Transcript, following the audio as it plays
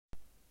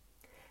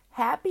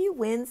Happy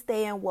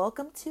Wednesday and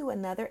welcome to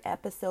another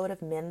episode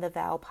of Mend the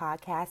Vow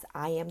podcast.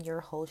 I am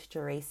your host,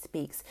 Jure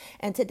Speaks,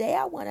 and today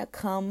I want to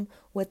come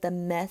with a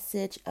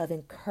message of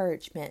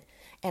encouragement,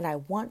 and I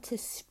want to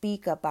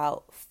speak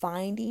about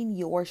finding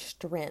your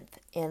strength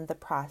in the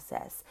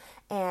process.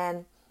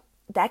 And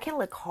that can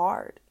look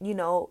hard,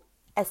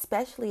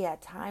 especially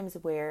at times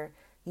where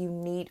you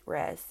need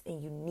rest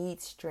and you need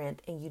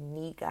strength and you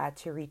need God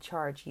to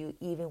recharge you,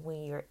 even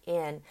when you're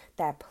in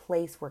that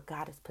place where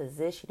God is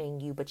positioning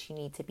you, but you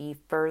need to be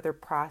further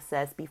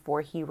processed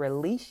before He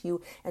release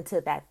you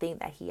into that thing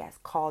that He has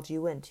called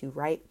you into,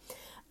 right?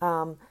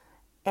 And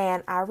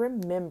I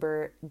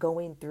remember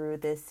going through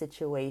this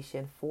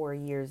situation 4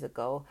 years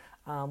ago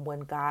when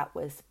God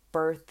was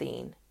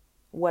birthing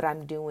what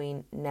I'm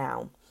doing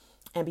now.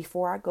 And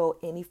before I go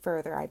any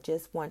further, I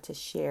just want to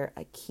share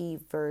a key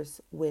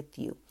verse with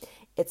you.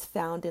 It's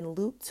found in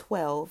Luke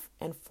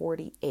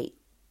 12:48.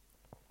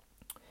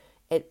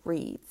 It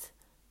reads,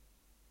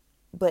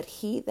 "But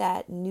he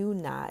that knew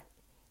not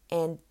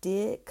and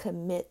did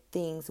commit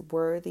things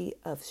worthy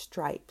of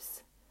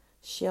stripes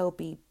shall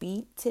be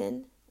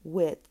beaten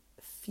with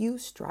few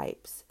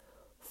stripes,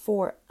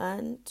 for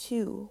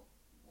unto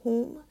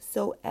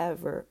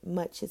whomsoever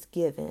much is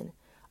given,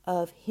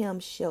 of him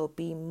shall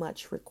be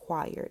much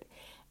required,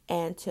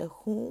 and to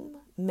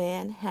whom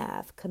man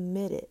hath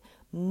committed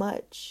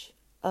much,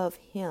 of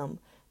him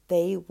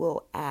they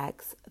will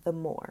ask the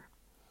more."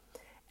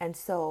 And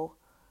so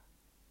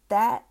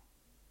that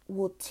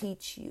will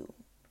teach you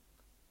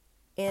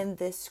in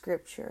this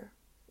scripture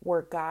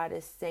where God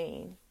is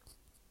saying,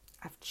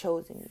 I've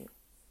chosen you.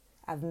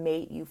 I've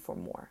made you for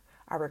more.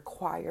 I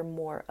require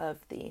more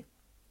of thee.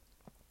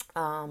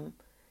 And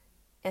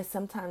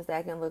sometimes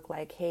that can look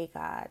like, hey,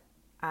 God,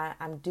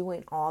 I'm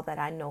doing all that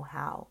I know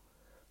how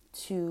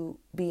to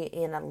be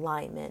in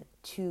alignment,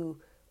 to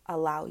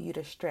allow you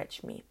to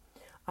stretch me.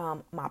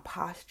 My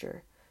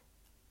posture,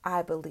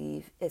 I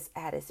believe, is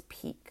at its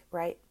peak,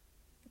 right?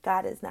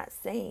 God is not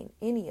saying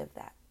any of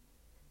that,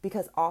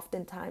 because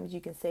oftentimes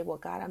you can say, well,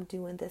 God, I'm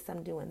doing this,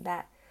 I'm doing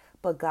that.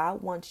 But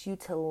God wants you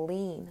to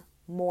lean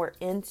more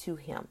into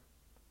Him.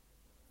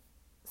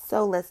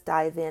 So let's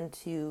dive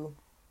into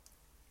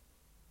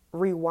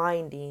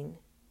rewinding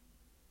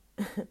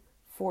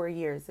 4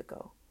 years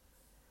ago.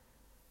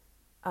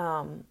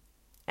 And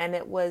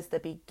it was the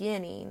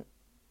beginning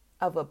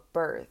of a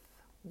birth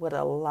with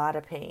a lot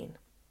of pain,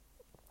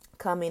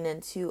 coming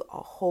into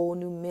a whole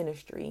new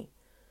ministry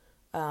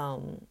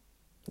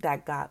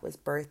that God was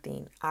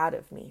birthing out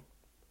of me.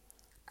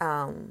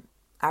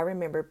 I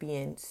remember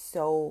being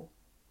so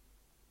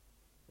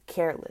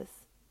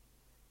careless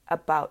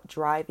about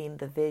driving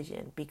the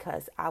vision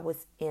because I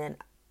was in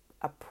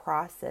a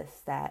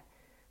process that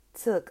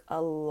took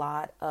a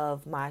lot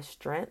of my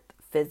strength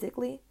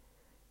physically,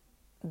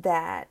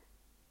 that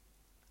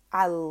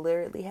I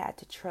literally had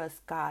to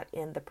trust God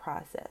in the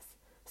process.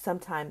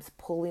 Sometimes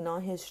pulling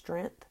on His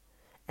strength,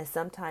 and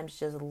sometimes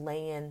just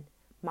laying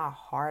my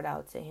heart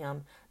out to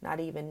Him, not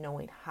even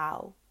knowing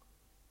how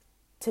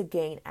to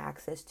gain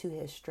access to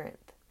His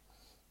strength.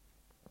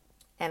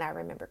 And I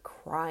remember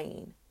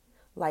crying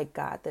like,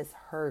 God, this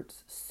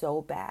hurts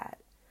so bad.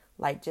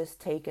 Like, just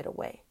take it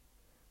away.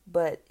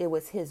 But it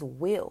was His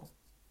will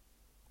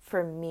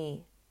for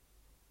me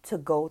to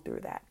go through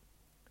that,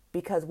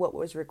 because what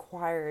was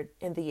required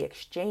in the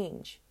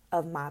exchange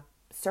of my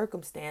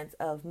circumstance,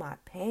 of my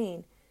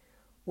pain,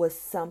 was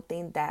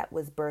something that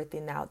was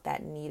birthing out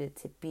that needed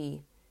to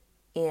be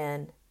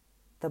in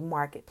the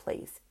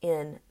marketplace,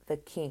 in the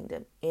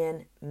kingdom,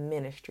 in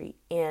ministry,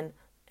 in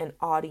an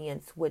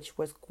audience which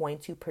was going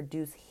to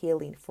produce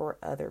healing for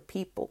other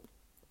people.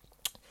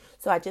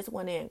 So I just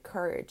want to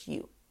encourage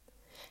you.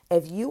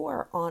 If you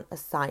are on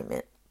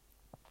assignment,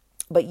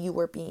 but you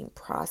are being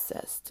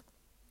processed,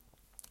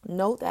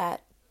 know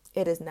that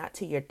it is not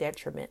to your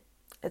detriment.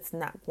 It's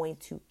not going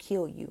to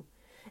kill you.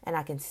 And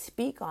I can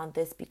speak on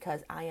this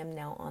because I am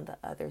now on the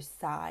other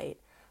side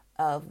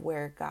of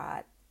where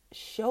God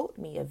showed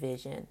me a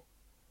vision,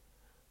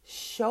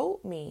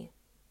 showed me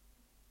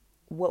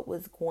what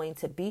was going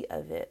to be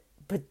of it,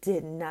 but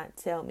did not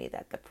tell me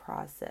that the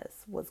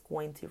process was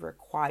going to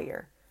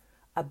require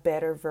a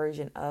better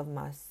version of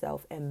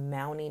myself and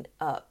mounting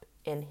up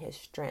in His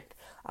strength,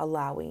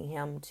 allowing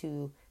Him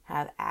to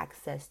have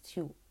access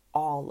to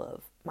all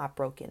of my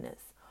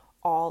brokenness,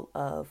 all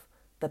of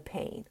the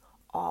pain,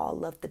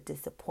 all of the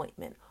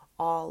disappointment,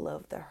 all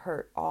of the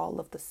hurt, all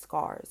of the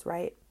scars,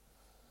 right?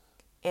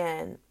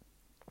 And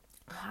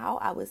how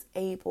I was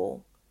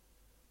able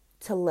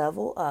to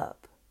level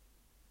up,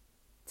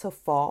 to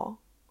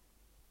fall,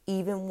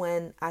 even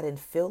when I didn't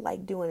feel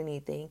like doing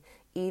anything,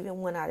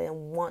 even when I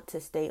didn't want to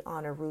stay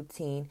on a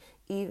routine,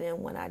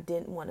 even when I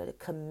didn't want to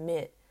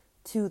commit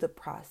to the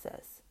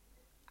process.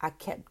 I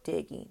kept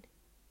digging.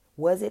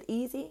 Was it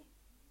easy?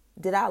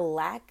 Did I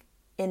lack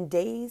in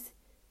days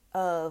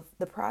of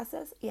the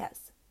process?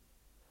 Yes.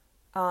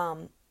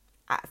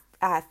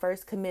 I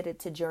first committed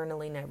to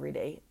journaling every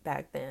day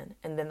back then,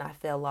 and then I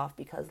fell off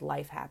because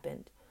life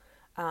happened.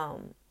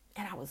 And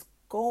I was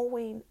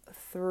going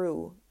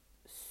through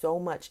so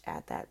much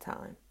at that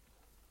time.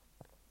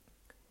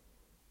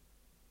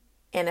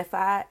 And if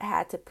I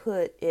had to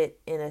put it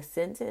in a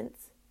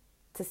sentence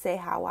to say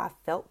how I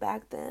felt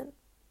back then,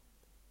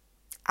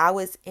 I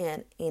was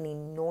in an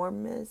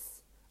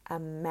enormous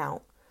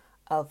amount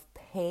of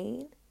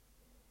pain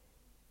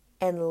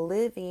and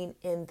living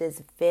in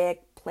this vague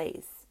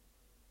place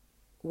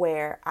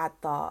where I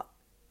thought,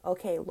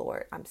 okay,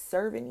 Lord, I'm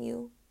serving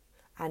you.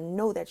 I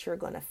know that you're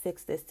going to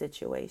fix this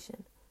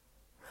situation.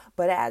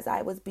 But as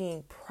I was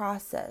being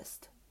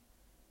processed,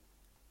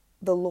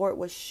 the Lord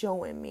was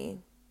showing me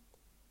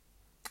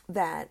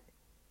that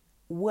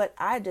what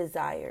I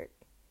desired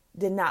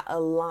did not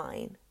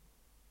align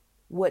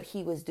what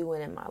he was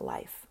doing in my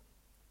life.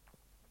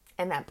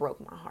 And that broke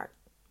my heart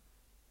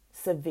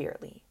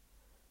severely,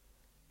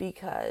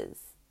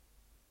 because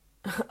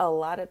a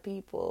lot of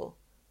people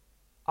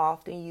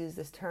often use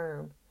this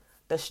term,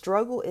 the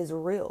struggle is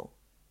real.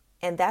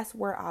 And that's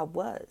where I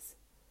was.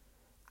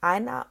 I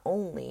not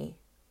only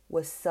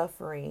was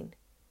suffering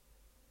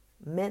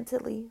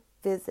mentally,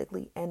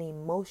 physically, and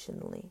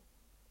emotionally,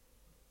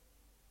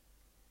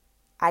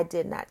 I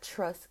did not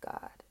trust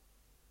God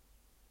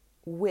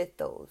with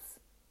those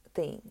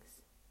things,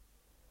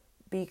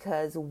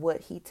 because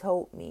what he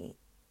told me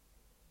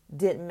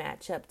didn't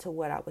match up to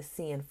what I was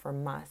seeing for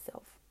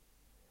myself.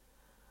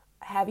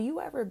 Have you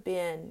ever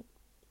been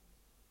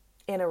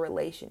in a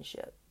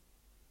relationship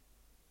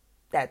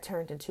that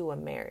turned into a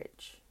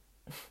marriage,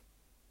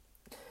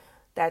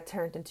 that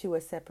turned into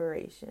a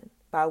separation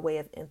by way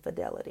of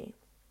infidelity,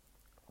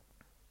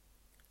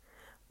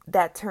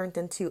 that turned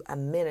into a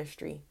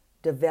ministry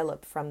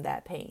developed from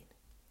that pain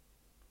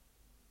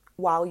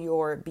while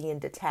you're being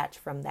detached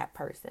from that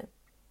person?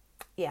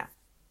 Yeah,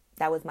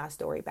 that was my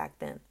story back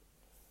then.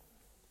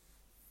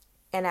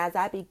 And as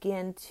I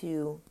began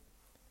to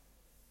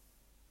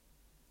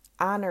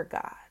honor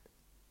God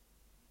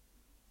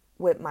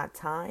with my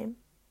time,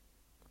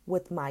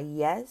 with my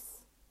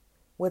yes,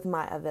 with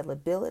my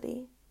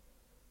availability,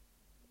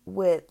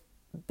 with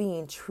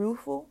being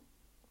truthful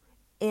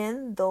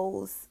in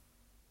those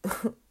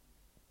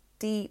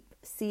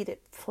deep-seated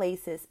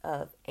places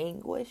of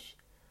anguish,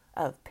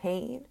 of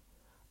pain,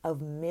 of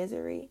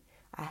misery,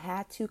 I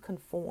had to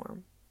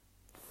conform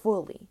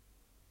fully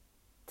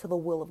to the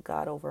will of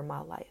God over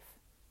my life.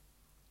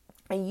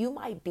 And you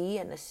might be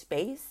in a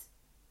space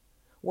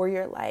where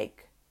you're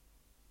like,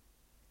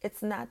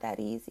 it's not that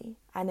easy.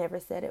 I never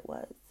said it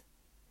was.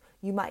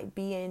 You might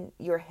be in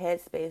your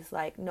headspace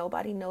like,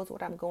 nobody knows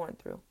what I'm going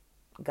through.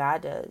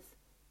 God does.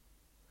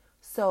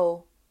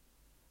 So,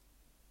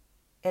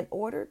 in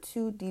order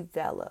to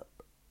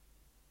develop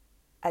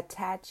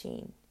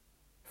attaching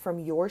from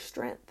your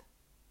strength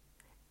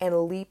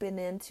and leaping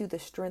into the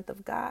strength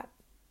of God,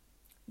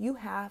 you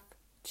have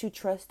to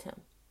trust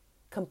him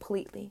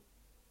completely.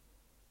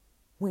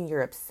 When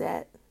you're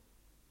upset,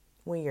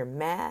 when you're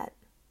mad,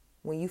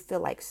 when you feel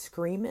like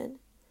screaming,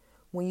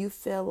 when you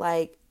feel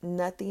like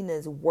nothing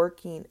is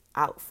working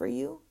out for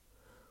you,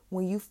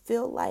 when you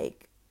feel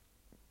like,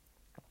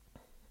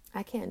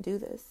 I can't do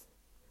this,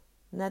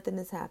 nothing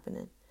is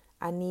happening,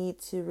 I need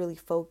to really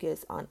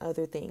focus on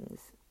other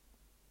things.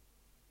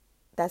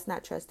 That's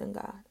not trusting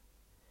God.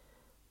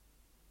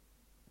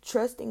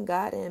 Trusting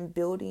God and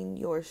building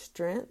your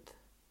strength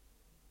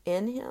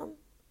in him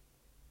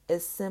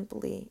is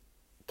simply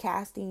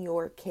casting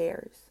your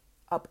cares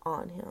up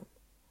on him.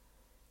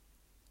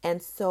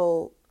 And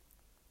so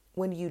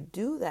when you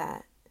do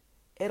that,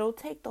 it'll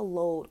take the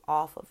load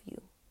off of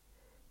you.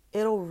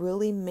 It'll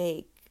really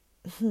make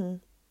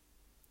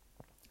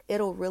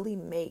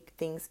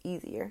things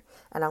easier.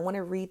 And I want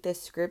to read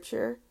this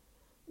scripture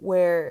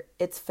where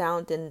it's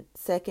found in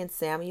 2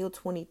 Samuel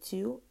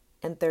 22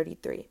 and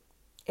 33.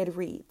 It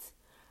reads,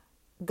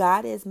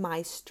 God is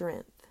my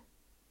strength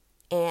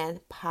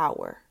and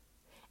power,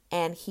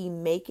 and he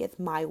maketh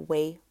my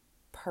way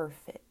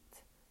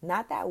perfect.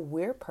 Not that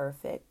we're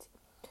perfect,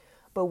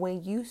 but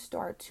when you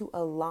start to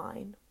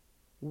align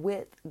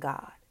with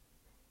God,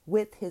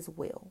 with his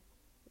will,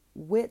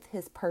 with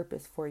his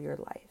purpose for your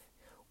life,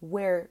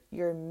 where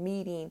you're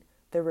meeting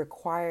the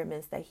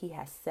requirements that he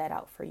has set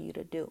out for you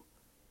to do,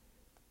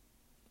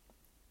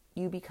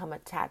 you become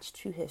attached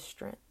to his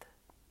strength.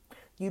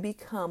 You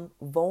become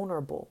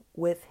vulnerable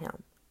with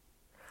him.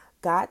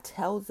 God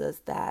tells us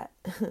that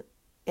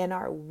in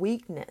our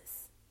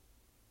weakness,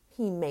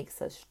 he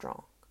makes us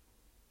strong.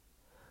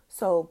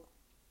 So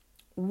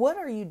what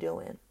are you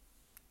doing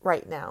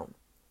right now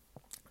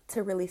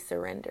to really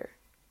surrender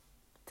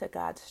to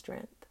God's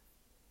strength?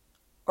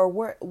 Or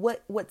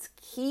what's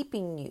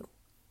keeping you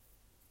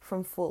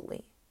from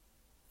fully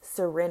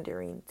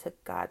surrendering to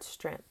God's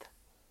strength?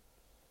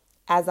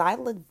 As I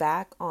look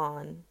back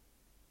on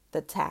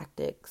the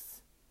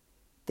tactics,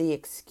 the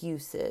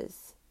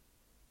excuses,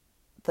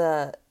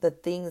 the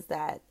things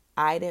that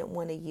I didn't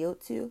want to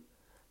yield to,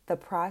 the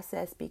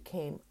process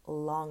became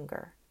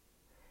longer.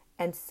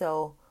 And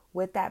so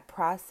with that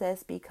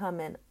process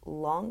becoming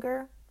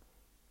longer,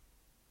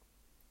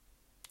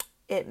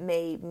 it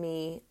made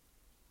me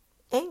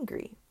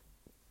angry.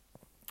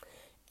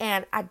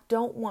 And I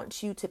don't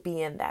want you to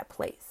be in that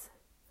place.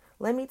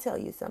 Let me tell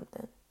you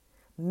something.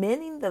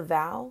 Mending the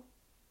vow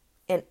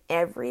and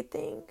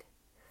everything,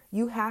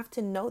 you have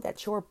to know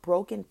that your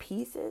broken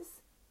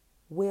pieces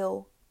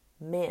will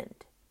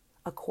mend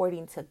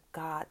according to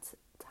God's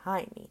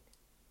timing.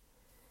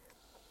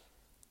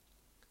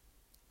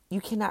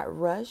 You cannot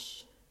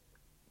rush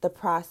the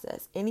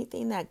process.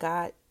 Anything that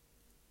God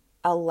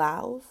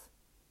allows,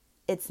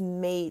 it's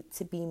made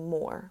to be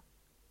more.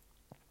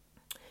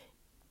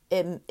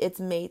 It's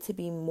made to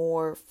be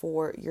more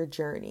for your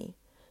journey.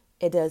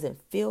 It doesn't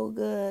feel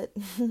good.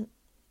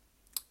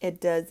 It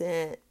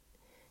doesn't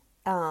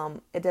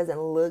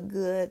look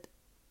good.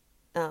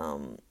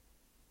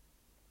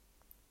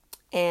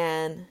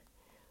 And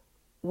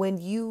when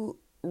you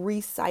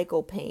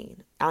recycle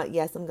pain,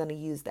 yes, I'm going to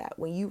use that.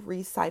 When you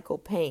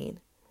recycle pain,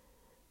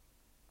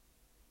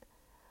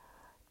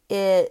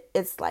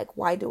 it's like,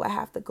 why do I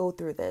have to go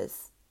through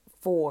this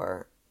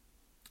for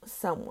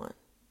someone,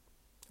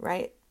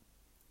 right?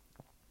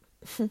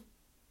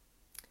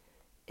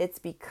 It's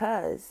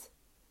because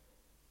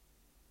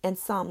in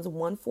Psalms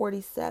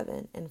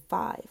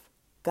 147:5,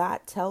 God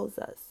tells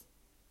us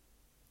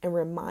and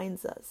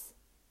reminds us,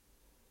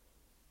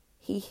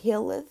 He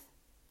healeth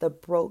the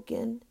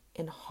broken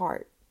in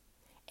heart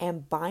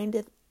and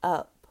bindeth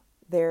up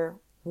their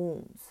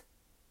wounds.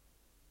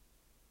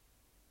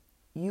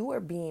 You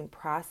are being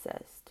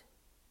processed.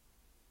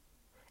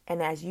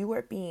 And as you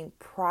are being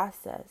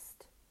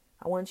processed,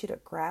 I want you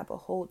to grab a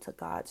hold to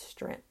God's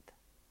strength.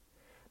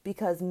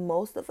 Because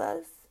most of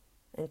us,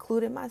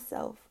 including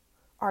myself,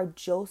 are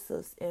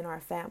Josephs in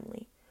our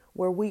family,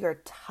 where we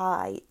are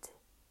tied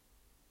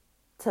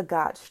to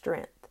God's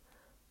strength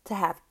to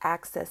have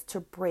access to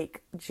break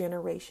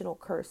generational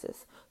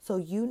curses. So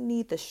you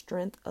need the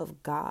strength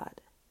of God.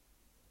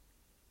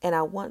 And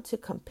I want to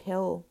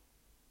compel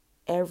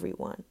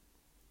everyone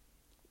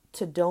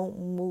to don't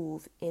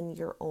move in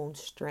your own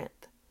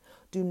strength.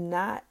 Do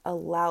not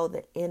allow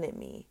the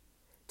enemy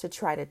to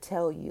try to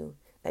tell you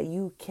that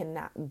you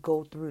cannot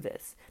go through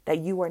this, that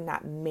you are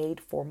not made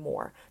for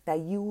more, that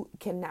you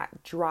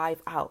cannot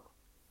drive out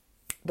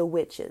the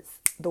witches,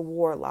 the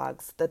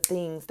warlocks, the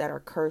things that are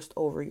cursed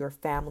over your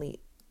family's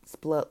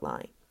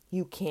bloodline.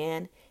 You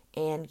can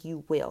and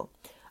you will.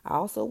 I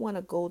also want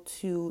to go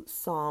to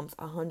Psalms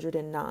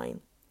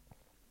 109,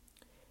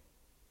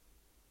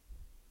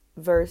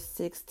 verse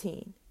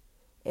 16.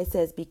 It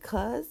says,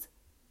 because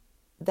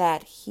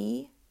that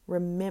he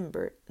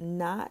remembered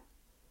not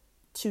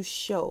to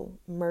show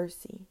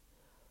mercy,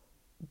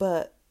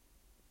 but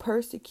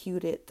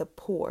persecuted the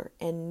poor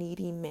and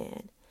needy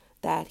man,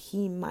 that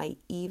he might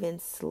even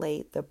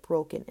slay the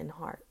broken in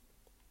heart.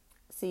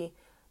 See,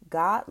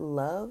 God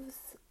loves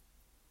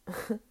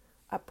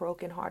a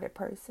brokenhearted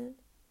person,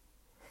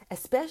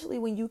 especially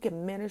when you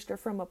can minister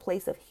from a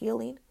place of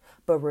healing.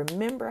 But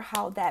remember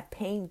how that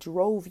pain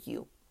drove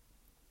you.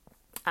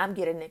 I'm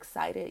getting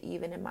excited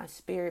even in my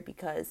spirit,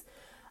 because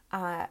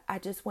I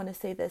just want to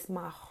say this.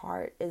 My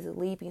heart is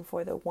leaping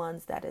for the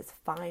ones that is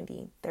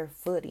finding their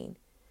footing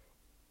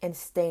and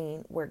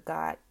staying where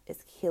God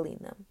is healing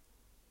them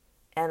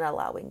and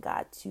allowing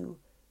God to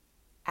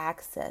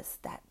access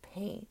that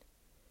pain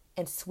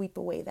and sweep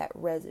away that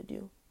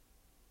residue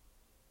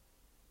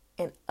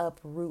and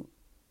uproot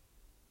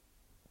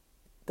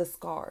the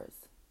scars,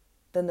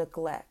 the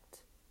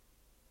neglect,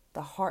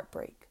 the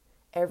heartbreak,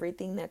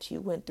 everything that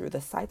you went through, the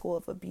cycle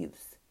of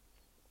abuse,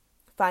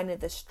 finding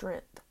the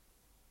strength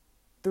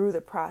through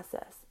the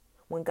process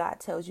when God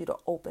tells you to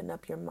open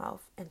up your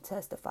mouth and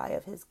testify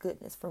of his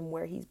goodness from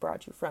where he's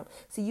brought you from.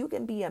 So you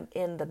can be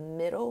in the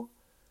middle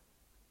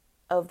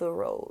of the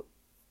road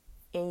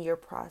in your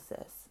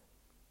process.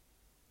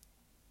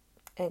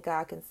 And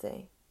God can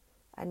say,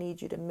 I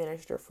need you to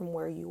minister from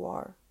where you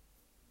are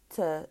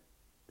to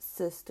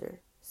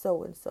sister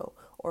so-and-so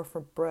or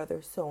from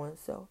brother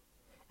so-and-so.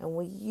 And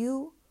when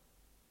you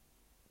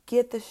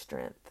get the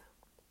strength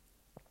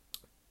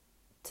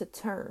to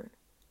turn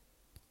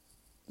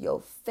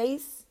your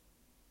face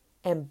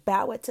and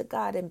bow it to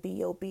God and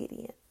be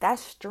obedient,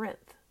 that's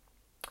strength.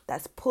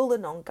 That's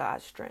pulling on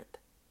God's strength.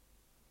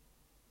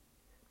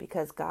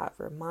 Because God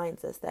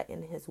reminds us that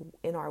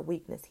in our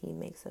weakness, he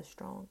makes us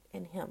strong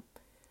in him.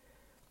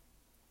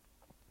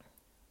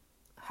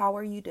 How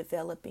are you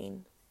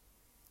developing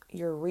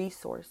your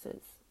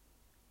resources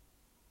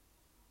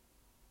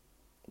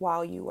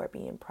while you are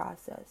being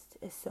processed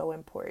is so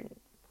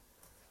important.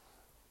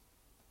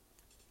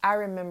 I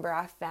remember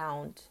I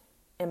found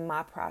in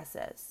my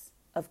process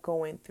of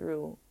going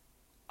through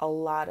a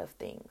lot of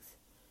things,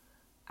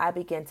 I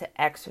began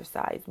to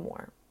exercise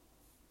more.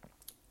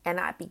 And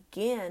I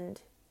began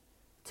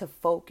to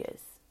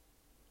focus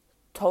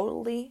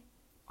totally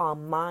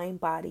on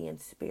mind, body,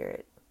 and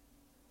spirit.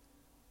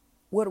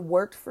 What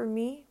worked for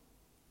me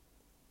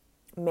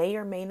may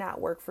or may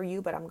not work for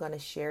you, but I'm going to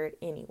share it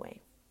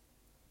anyway.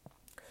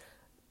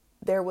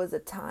 There was a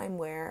time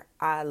where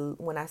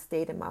when I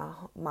stayed in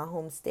my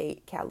home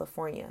state,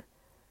 California,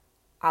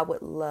 I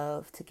would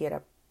love to get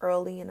up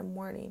early in the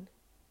morning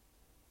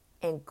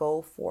and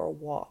go for a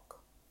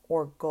walk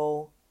or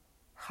go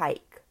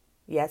hike.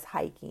 Yes,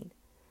 hiking.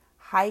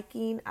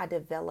 Hiking, I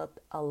developed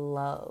a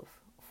love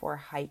for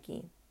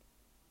hiking.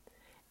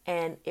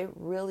 And it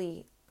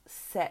really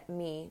set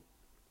me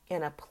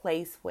in a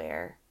place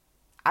where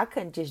I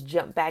couldn't just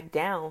jump back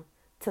down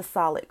to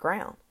solid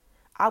ground.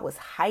 I was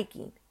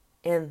hiking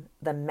in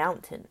the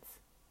mountains.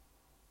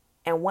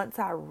 And once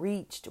I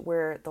reached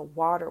where the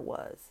water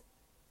was,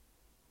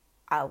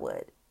 I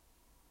would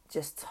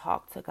just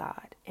talk to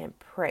God and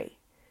pray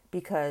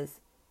because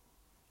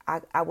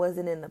I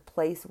wasn't in the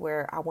place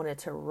where I wanted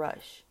to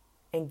rush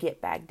and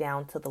get back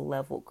down to the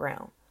level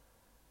ground.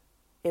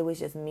 It was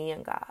just me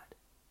and God,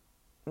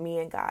 me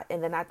and God.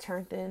 And then I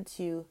turned it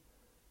into,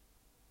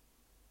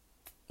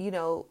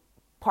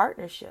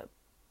 partnership.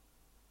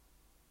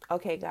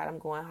 Okay, God, I'm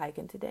going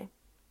hiking today.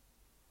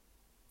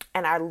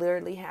 And I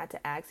literally had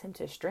to ask him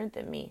to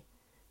strengthen me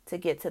to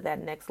get to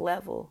that next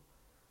level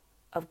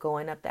of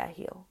going up that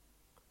hill.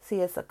 See,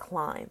 it's a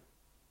climb.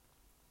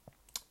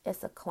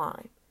 It's a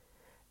climb.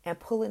 And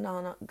pulling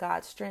on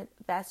God's strength,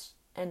 that's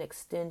an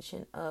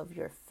extension of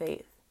your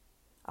faith.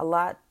 A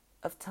lot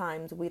of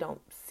times we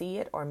don't see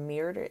it or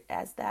mirror it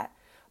as that.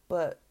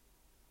 But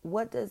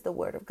what does the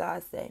Word of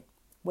God say?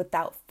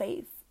 Without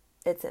faith,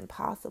 it's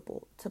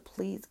impossible to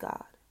please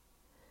God.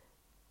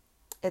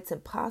 It's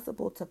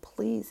impossible to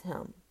please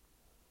him.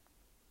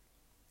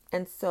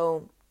 And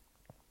so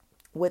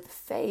with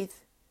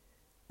faith,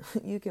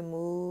 you can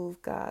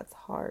move God's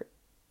heart.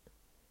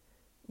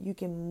 You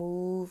can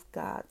move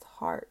God's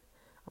heart.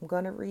 I'm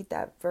going to read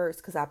that verse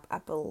because I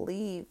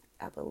believe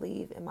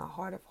in my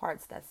heart of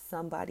hearts that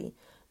somebody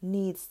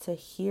needs to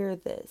hear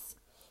this.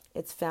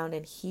 It's found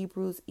in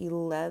Hebrews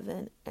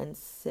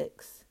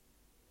 11:6.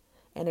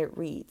 And it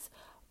reads,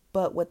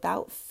 "But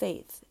without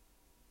faith,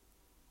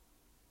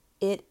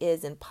 it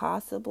is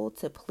impossible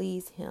to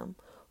please him.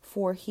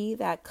 For he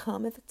that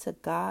cometh to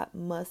God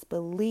must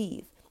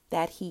believe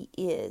that he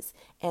is,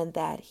 and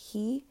that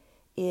he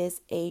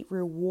is a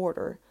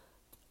rewarder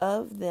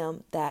of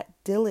them that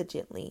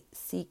diligently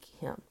seek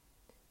him."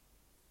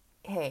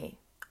 Hey,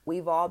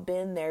 we've all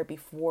been there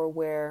before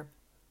where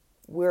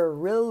we're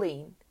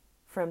reeling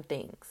from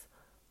things.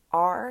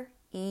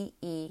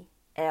 REELING.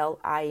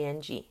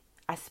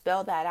 I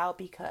spell that out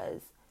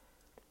because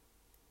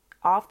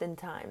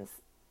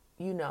oftentimes,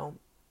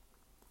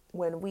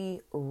 when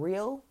we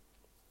reel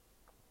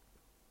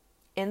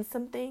in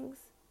some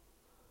things,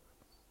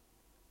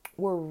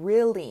 we're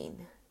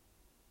reeling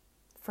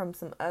from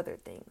some other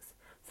things.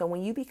 So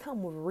when you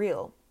become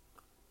real,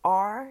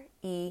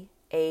 REAL,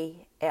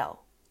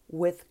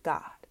 with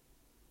God,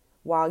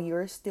 while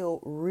you're still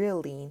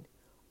reeling,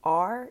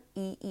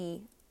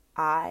 REELING,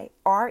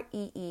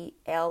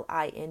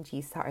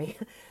 sorry,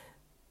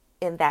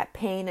 in that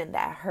pain and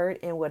that hurt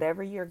and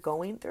whatever you're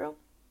going through,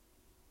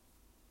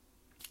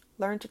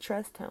 learn to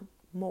trust him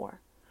more.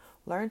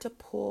 Learn to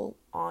pull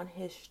on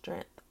his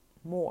strength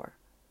more.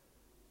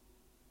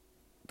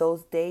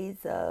 Those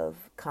days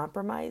of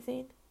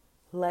compromising,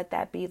 let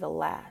that be the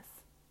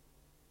last.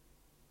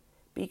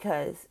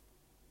 Because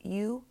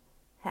you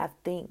have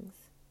things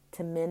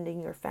to mend in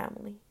your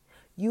family.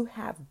 You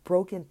have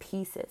broken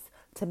pieces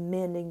to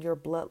mend in your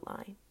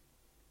bloodline.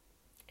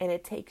 And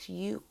it takes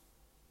you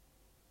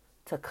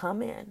to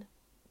come in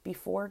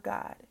before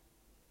God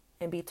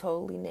and be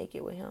totally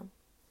naked with him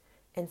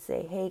and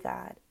say, "Hey,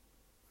 God,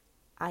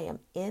 I am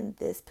in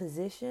this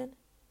position.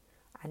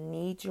 I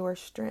need your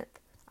strength.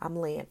 I'm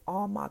laying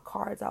all my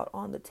cards out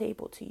on the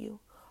table to you,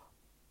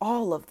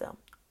 all of them,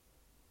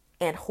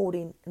 and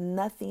holding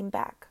nothing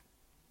back.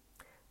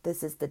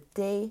 This is the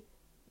day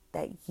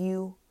that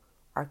you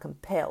are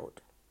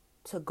compelled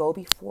to go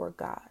before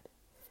God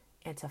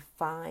and to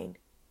find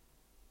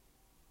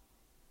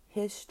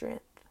his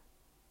strength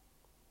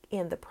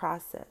in the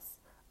process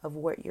of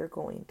what you're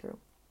going through."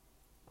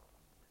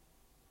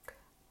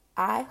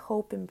 I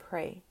hope and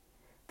pray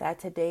that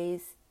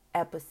today's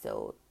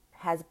episode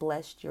has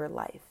blessed your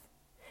life.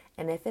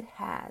 And if it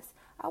has,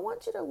 I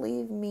want you to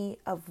leave me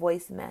a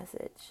voice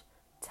message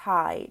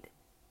tied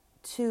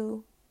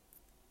to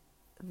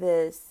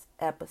this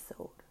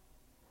episode.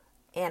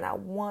 And I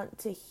want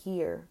to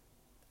hear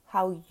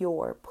how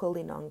you're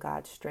pulling on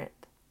God's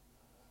strength.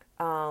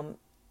 And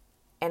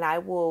I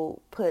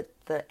will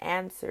put the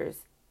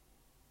answers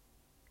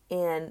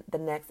in the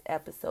next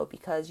episode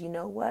because you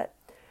know what?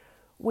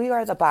 We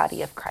are the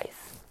body of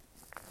Christ.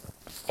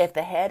 If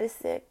the head is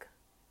sick,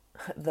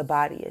 the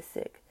body is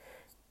sick.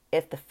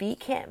 If the feet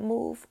can't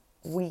move,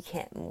 we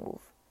can't move.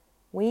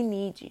 We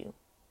need you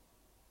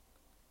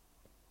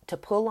to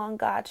pull on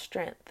God's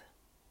strength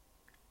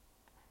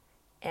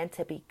and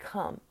to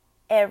become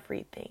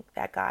everything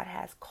that God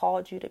has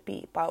called you to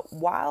be. But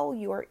while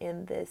you're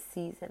in this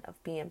season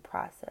of being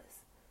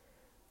processed,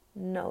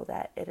 know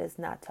that it is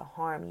not to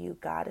harm you.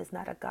 God is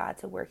not a God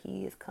to where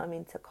he is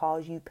coming to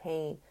cause you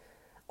pain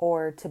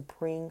or to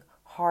bring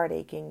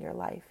heartache in your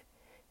life.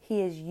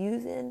 He is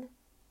using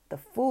the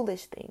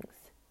foolish things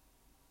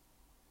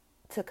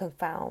to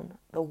confound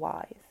the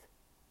wise.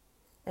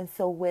 And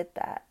so with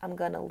that, I'm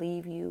going to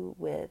leave you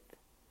with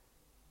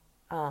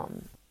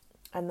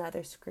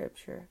another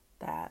scripture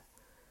that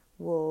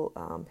will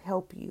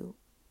help you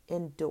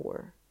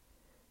endure,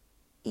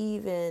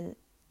 even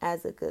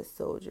as a good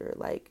soldier.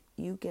 Like,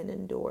 you can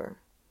endure.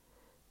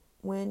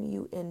 When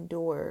you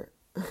endure,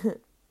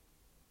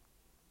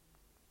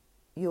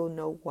 you'll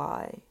know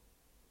why.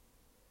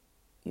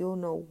 You'll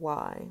know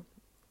why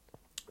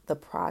the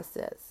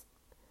process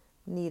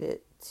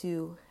needed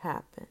to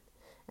happen.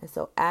 And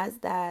so as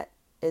that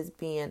is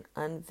being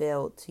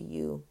unveiled to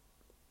you,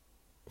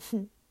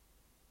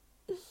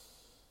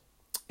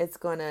 it's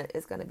gonna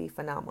be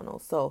phenomenal.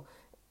 So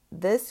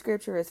this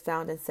scripture is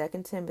found in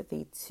 2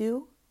 Timothy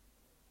 2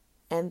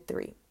 and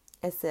 3.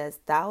 It says,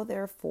 "Thou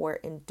therefore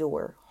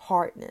endure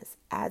hardness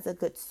as a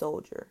good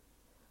soldier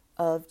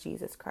of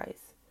Jesus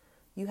Christ."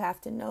 You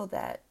have to know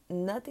that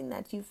nothing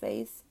that you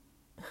face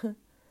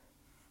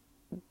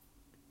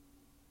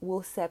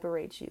will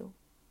separate you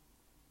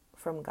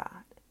from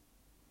God.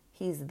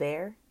 He's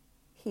there,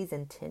 He's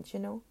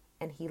intentional,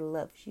 and He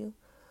loves you.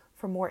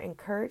 For more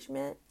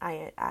encouragement,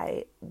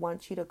 I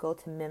want you to go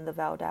to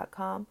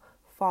mendthevow.com.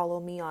 Follow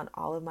me on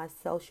all of my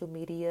social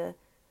media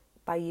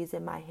by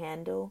using my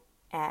handle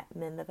at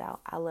mendthevow.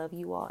 I love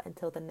you all.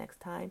 Until the next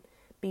time,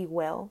 be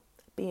well,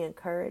 be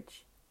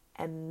encouraged,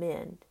 and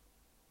mend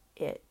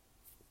it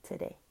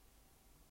today.